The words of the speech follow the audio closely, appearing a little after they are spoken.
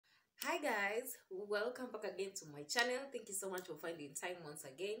Hi guys, welcome back again to my channel. Thank you so much for finding time once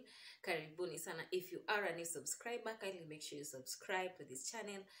again. Karibuni sana. If you are a new subscriber, kindly make sure you subscribe to this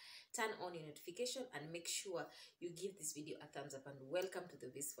channel, turn on your notification, and make sure you give this video a thumbs up. And welcome to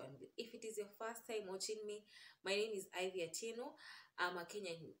the Vis family. If it is your first time watching me, my name is Ivy Atieno. I'm a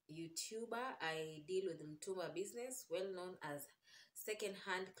Kenyan YouTuber. I deal with mtumba business, well known as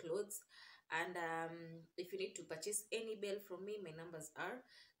second-hand clothes. And if you need to purchase any bell from me, my numbers are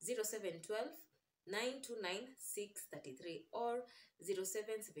 0712 929 633 or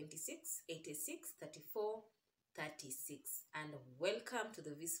 0776 86 34 36. And welcome to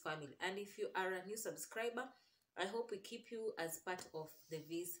the Vis family. And if you are a new subscriber, I hope we keep you as part of the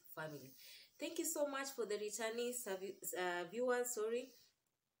Vis family. Thank you so much for the returning viewers.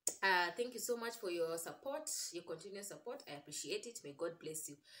 Thank you so much for your support, your continuous support. I appreciate it. May God bless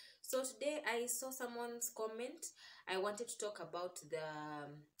you. So today I saw someone's comment. I wanted to talk about the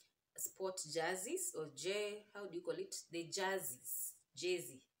sport jerseys, or how do you call it? The jerseys,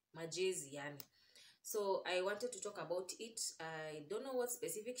 majezi yani. So I wanted to talk about it. I don't know what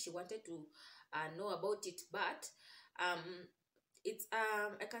specific she wanted to know about it, but it's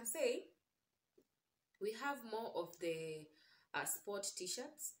I can say we have more of the sport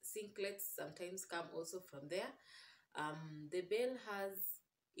t-shirts. Singlets sometimes come also from there. The bell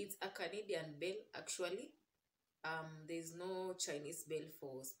it's a Canadian bell actually. There's no Chinese bell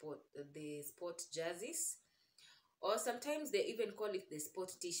for the sport jerseys, or sometimes they even call it the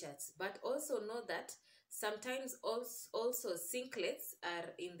sport t-shirts. But also know that sometimes also singlets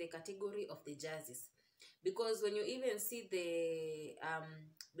are in the category of the jerseys, because when you even see the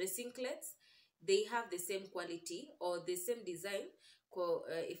singlets, they have the same quality or the same design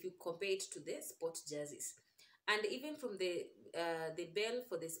if you compare it to the sport jerseys. And even from the bell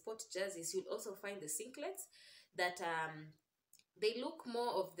for the sport jerseys, you'll also find the singlets that they look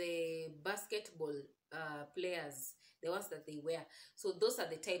more of the basketball players, the ones that they wear. So those are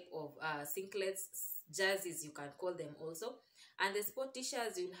the type of singlets, jerseys you can call them also. And the sport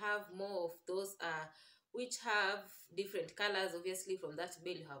t-shirts, you'll have more of those which have different colors. Obviously from that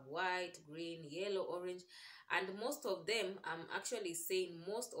bell you have white, green, yellow, orange, and most of them, I'm actually saying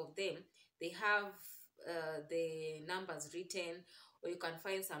most of them, they have the numbers written, or you can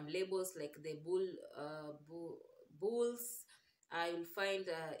find some labels like the bulls. You'll find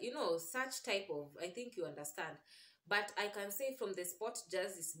such type of, I think you understand. But I can say from the sport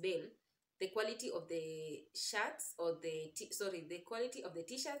jerseys bell, the quality of the shirts, or the quality of the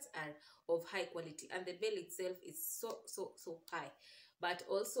t-shirts are of high quality, and the bell itself is so high. But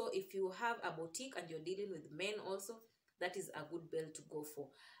also if you have a boutique and you're dealing with men also, that is a good bell to go for.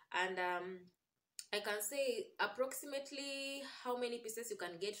 And I can say approximately how many pieces you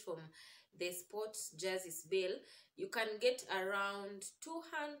can get from the sports jerseys bell. You can get around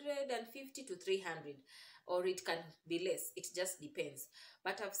 250 to 300, or it can be less. It just depends.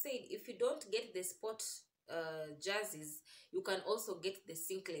 But I've said if you don't get the sport jerseys, you can also get the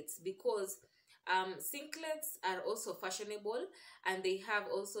singlets, because singlets are also fashionable, and they have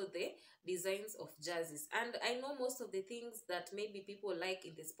also the designs of jerseys. And I know most of the things that maybe people like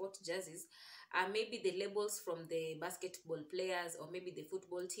in the sport jerseys are maybe the labels from the basketball players, or maybe the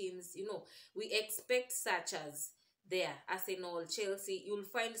football teams. We expect such as there, Arsenal, Chelsea, you'll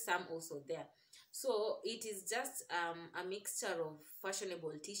find some also there. So it is just a mixture of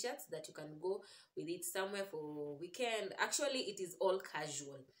fashionable t-shirts that you can go with it somewhere for weekend. Actually, it is all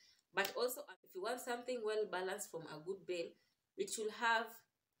casual. But also, if you want something well balanced from a good bell, it should have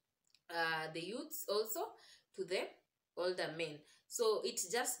the youths also to the older men. So it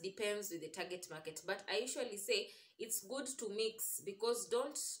just depends with the target market. But I usually say it's good to mix, because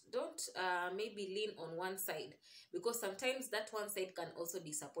don't maybe lean on one side, because sometimes that one side can also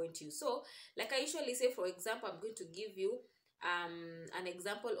disappoint you. So like I usually say, for example, I'm going to give you an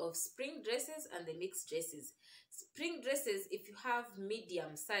example of spring dresses and the mixed dresses. Spring dresses, if you have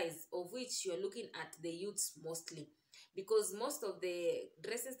medium size, of which you're looking at the youths mostly, because most of the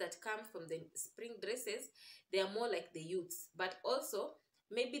dresses that come from the spring dresses, they are more like the youths. But also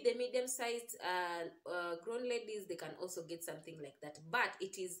maybe the medium-sized grown ladies, they can also get something like that, but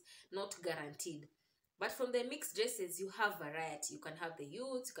it is not guaranteed. But from the mixed dresses, you have variety. You can have the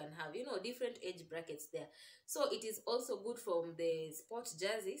youths, you can have different age brackets there. So it is also good from the sport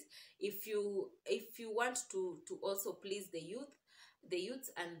jerseys if you want to also please the youths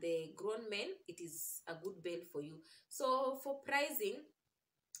and the grown men. It is a good bell for you. So for pricing,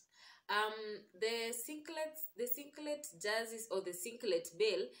 the singlet jerseys, or the singlet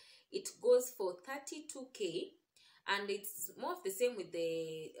bell, it goes for 32k, and it's more of the same with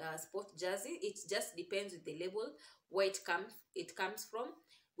the sport jersey. It just depends with the label where it comes from.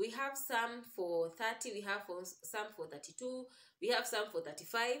 We have some for 30, we have some for 32, we have some for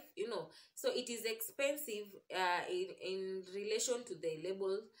 35, you know. So it is expensive in relation to the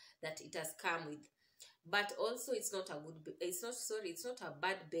label that it has come with. But also it's not a good, it's not a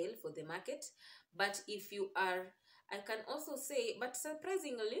bad bale for the market. But if you are, I can also say, but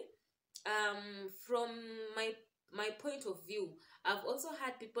surprisingly, from my point of view, I've also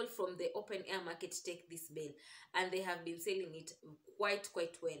had people from the open air market take this bale, and they have been selling it quite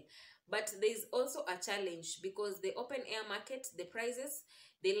well. But there's also a challenge, because the open air market, the prices,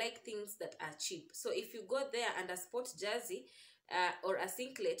 they like things that are cheap. So if you go there and a sport jersey or a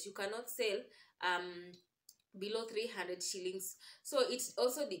singlet, you cannot sell below 300 shillings. So it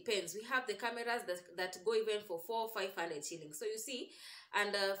also depends. We have the cameras that go even for 400-500 shillings. So you see,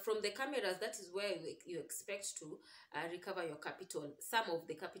 and from the cameras, that is where you expect to recover your capital, some of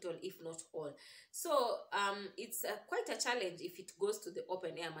the capital, if not all. So it's quite a challenge if it goes to the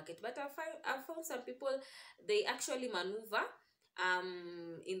open air market. But I found some people, they actually maneuver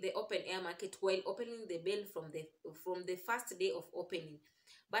in the open air market while opening the bale from the first day of opening.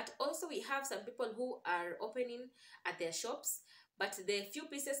 But also we have some people who are opening at their shops, but the few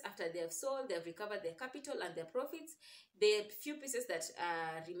pieces after they have sold, they have recovered their capital and their profits. The few pieces that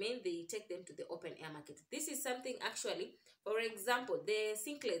remain, they take them to the open air market. This is something, actually, for example, the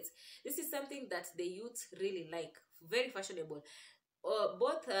singlets, this is something that the youth really like, very fashionable.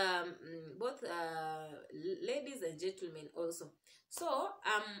 Both ladies and gentlemen also. So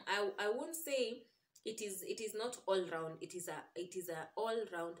I won't say it is not all round. It is a all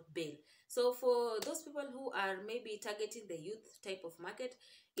round bale. So for those people who are maybe targeting the youth type of market,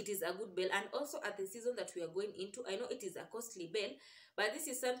 it is a good bale. And also at the season that we are going into, I know it is a costly bale, but this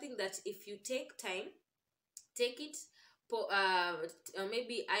is something that if you take time, take it,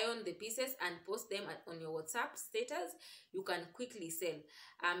 maybe iron the pieces and post them on your WhatsApp status, you can quickly sell,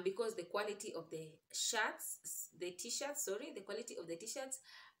 because the quality of the quality of the t-shirts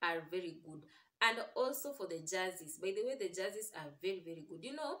are very good. And also for the jerseys, by the way, the jerseys are very good.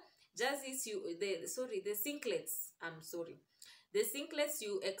 You know, jerseys, the singlets, the singlets,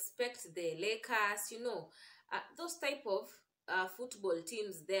 you expect the Lakers, you know, those type of football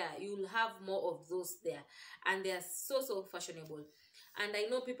teams there, you'll have more of those there, and they are so fashionable. And I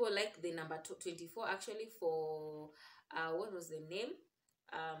know people like the number 24, actually, for what was the name,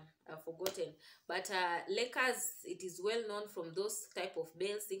 I've forgotten. But Lakers, it is well known from those type of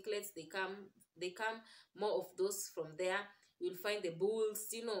bale singlets. They come more of those from there. You'll find the Bulls,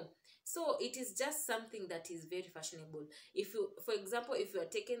 you know. So it is just something that is very fashionable. If you, for example, if you are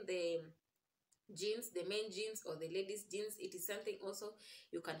taking the jeans, the men jeans or the ladies jeans, it is something also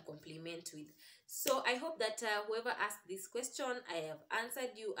you can complement with. So I hope that whoever asked this question, I have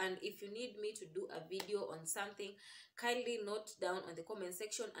answered you. And if you need me to do a video on something, kindly note down on the comment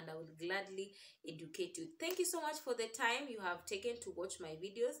section and I will gladly educate you. Thank you so much for the time you have taken to watch my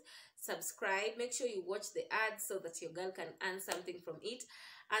videos. Subscribe, make sure you watch the ads so that your girl can earn something from it.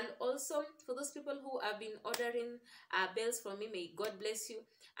 And also for those people who have been ordering bells from me, may God bless you.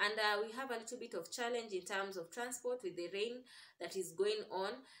 And we have a little bit of challenge in terms of transport with the rain that is going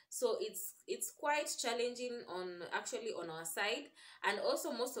on. So it's quite challenging on our side, and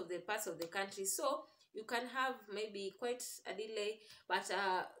also most of the parts of the country. So you can have maybe quite a delay, but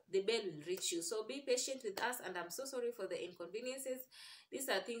the bell will reach you. So be patient with us, and I'm so sorry for the inconveniences. These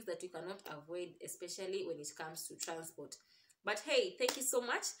are things that you cannot avoid, especially when it comes to transport. But hey, thank you so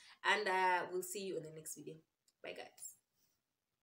much, and we'll see you in the next video. Bye guys.